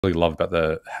really love about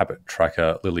the habit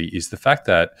tracker, Lily, is the fact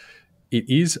that it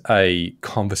is a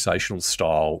conversational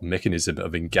style mechanism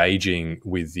of engaging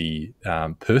with the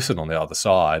person on the other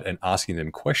side and asking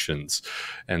them questions.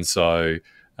 And so,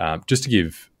 just to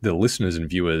give the listeners and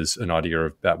viewers an idea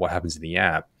about what happens in the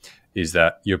app, is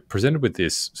that you're presented with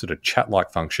this sort of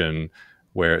chat-like function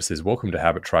where it says, "Welcome to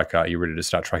Habit Tracker. Are you ready to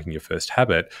start tracking your first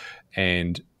habit?"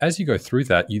 And as you go through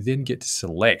that, you then get to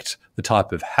select the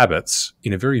type of habits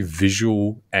in a very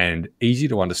visual and easy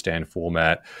to understand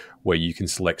format where you can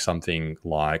select something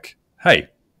like, "Hey,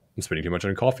 I'm spending too much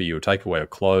on coffee," or takeaway, or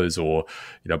clothes, or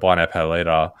buy now pay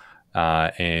later.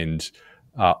 And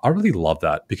I really love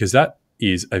that because that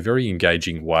is a very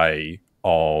engaging way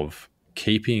of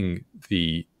keeping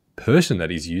the person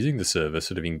that is using the service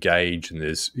sort of engaged, and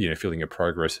there's feeling of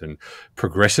progress and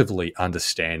progressively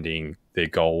understanding their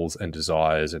goals and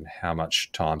desires and how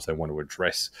much times they want to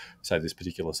address, say, this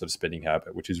particular sort of spending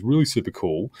habit, which is really super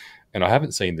cool. And I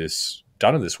haven't seen this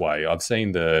done in this way. I've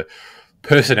seen the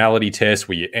personality test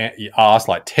where you ask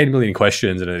like 10 million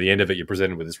questions and at the end of it you're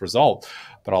presented with this result.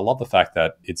 But I love the fact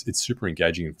that it's super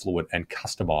engaging and fluid and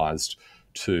customized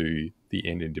to the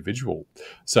end individual.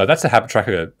 So that's the habit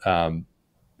tracker,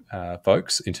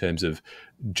 folks, in terms of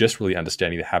just really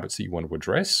understanding the habits that you want to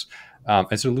address.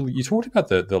 And so, Lily, you talked about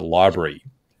the library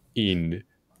in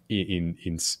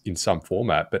some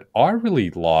format, but I really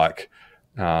like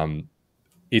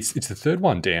it's the third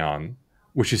one down,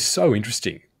 which is so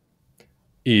interesting.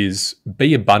 Is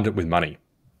be abundant with money.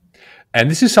 And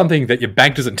this is something that your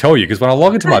bank doesn't tell you, because when I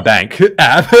log into my bank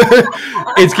app,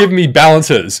 it's giving me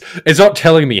balances. It's not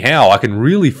telling me how I can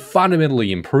really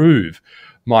fundamentally improve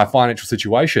my financial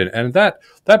situation. And that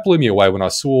blew me away when I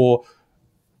saw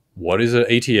what is an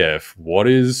ETF, what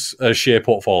is a share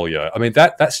portfolio. I mean,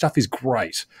 that stuff is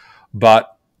great.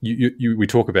 But we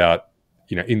talk about,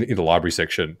 in the library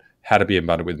section, how to be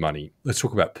abundant with money. Let's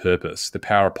talk about purpose, the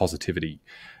power of positivity,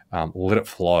 let it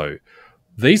flow.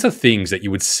 These are things that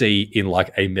you would see in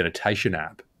like a meditation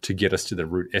app to get us to the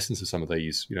root essence of some of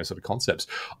these, sort of concepts.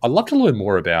 I'd love to learn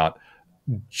more about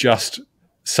just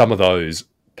some of those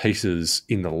pieces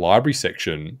in the library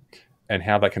section and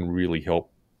how that can really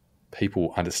help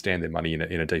people understand their money in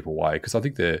a deeper way, because I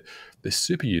think they're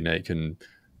super unique and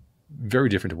very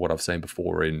different to what I've seen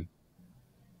before in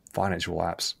financial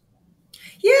apps.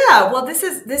 Yeah, well, this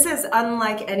is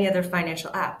unlike any other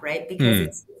financial app, right? Because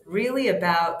it's really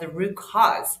about the root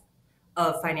cause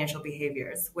of financial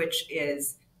behaviors, which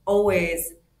is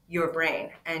always your brain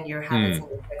and your habits and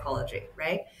your psychology,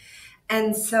 right?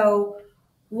 And so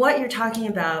what you're talking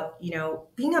about,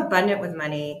 being abundant with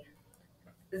money,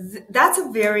 it's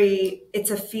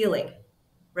a feeling,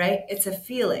 right? It's a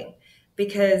feeling,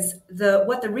 because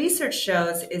what the research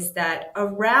shows is that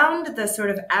around the sort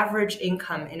of average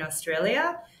income in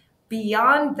Australia,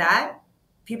 beyond that,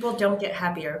 people don't get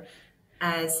happier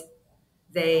as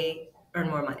they earn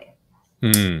more money.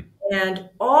 And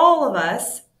all of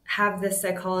us have this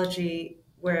psychology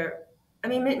where, I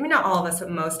mean, maybe not all of us,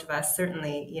 but most of us,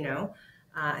 certainly,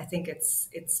 I think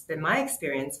it's been my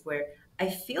experience where I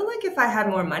feel like if I had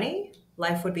more money,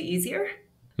 life would be easier.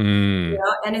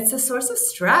 And it's a source of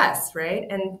stress, right?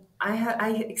 And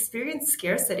I experience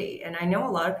scarcity, and I know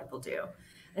a lot of people do.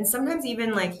 And sometimes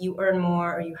even like you earn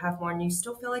more or you have more and you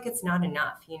still feel like it's not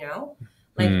enough,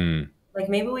 Like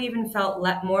maybe we even felt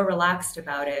more relaxed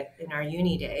about it in our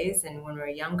uni days and when we were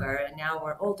younger, and now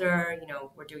we're older,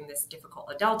 we're doing this difficult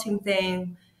adulting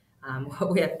thing.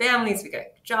 We have families, we got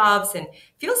jobs, and it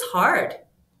feels hard,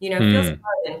 it feels hard.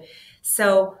 And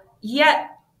so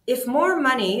yet, if more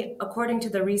money, according to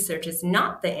the research, is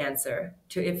not the answer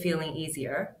to it feeling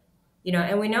easier,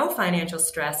 and we know financial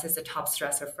stress is the top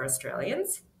stressor for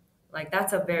Australians, like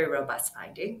that's a very robust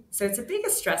finding. So it's the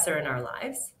biggest stressor in our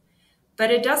lives, but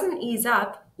it doesn't ease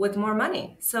up with more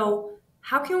money. So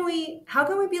how can we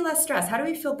be less stressed? How do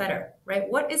we feel better, right?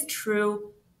 What is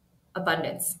true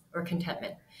abundance or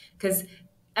contentment? Because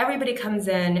everybody comes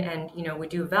in and, we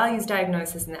do a values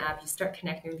diagnosis in the app. You start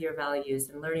connecting with your values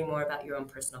and learning more about your own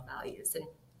personal values. And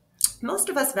most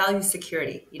of us value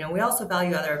security. We also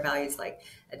value other values like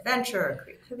adventure or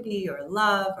creativity or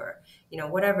love or,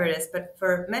 whatever it is. But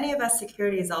for many of us,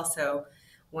 security is also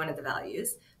one of the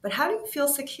values. But how do you feel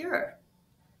secure?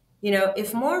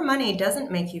 If more money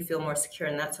doesn't make you feel more secure,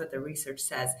 and that's what the research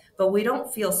says, but we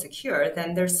don't feel secure,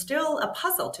 then there's still a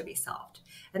puzzle to be solved.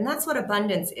 And that's what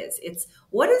abundance is. It's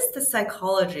what is the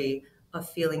psychology of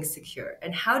feeling secure?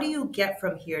 And how do you get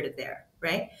from here to there,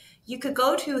 right? You could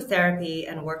go to therapy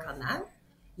and work on that.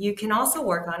 You can also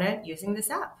work on it using this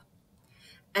app.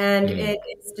 And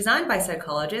it's designed by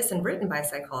psychologists and written by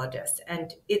psychologists.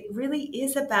 And it really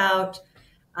is about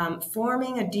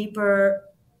forming a deeper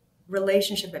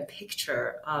relationship and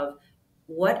picture of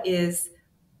what is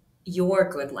your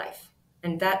good life.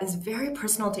 And that is very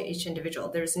personal to each individual.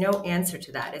 There's no answer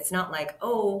to that. It's not like,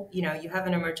 oh, you know, you have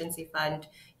an emergency fund,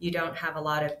 you don't have a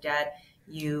lot of debt,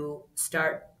 you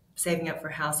start saving up for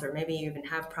a house, or maybe you even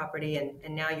have property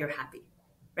and now you're happy,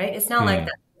 right? It's not like Mm.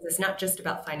 that. It's not just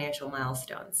about financial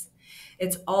milestones.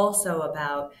 It's also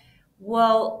about,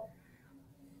 well,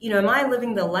 you know, am I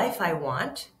living the life I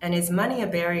want? And is money a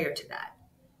barrier to that?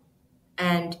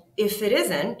 And if it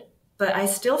isn't, but I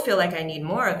still feel like I need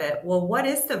more of it, well, what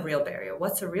is the real barrier?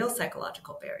 What's a real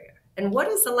psychological barrier? And what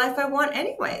is the life I want,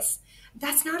 anyways?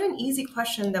 That's not an easy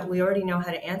question that we already know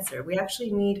how to answer. We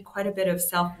actually need quite a bit of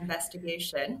self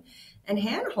investigation and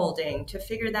hand holding to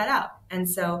figure that out. And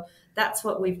so that's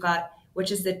what we've got,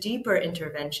 which is the deeper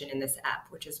intervention in this app,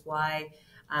 which is why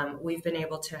we've been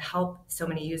able to help so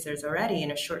many users already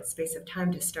in a short space of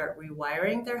time to start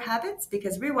rewiring their habits,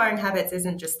 because rewiring habits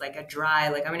isn't just like a dry,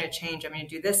 like I'm going to change, I'm going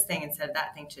to do this thing instead of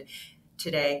that thing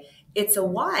today. It's a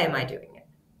why am I doing it?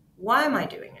 Why am I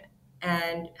doing it?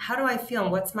 And how do I feel?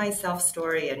 And what's my self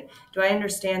story? And do I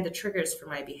understand the triggers for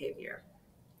my behavior?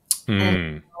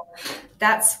 And Mm.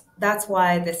 that's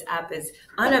why this app is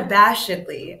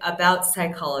unabashedly about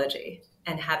psychology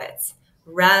and habits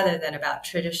rather than about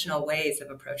traditional ways of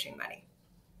approaching money.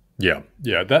 Yeah,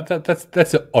 yeah.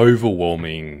 That's an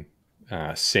overwhelming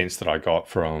sense that I got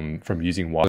from using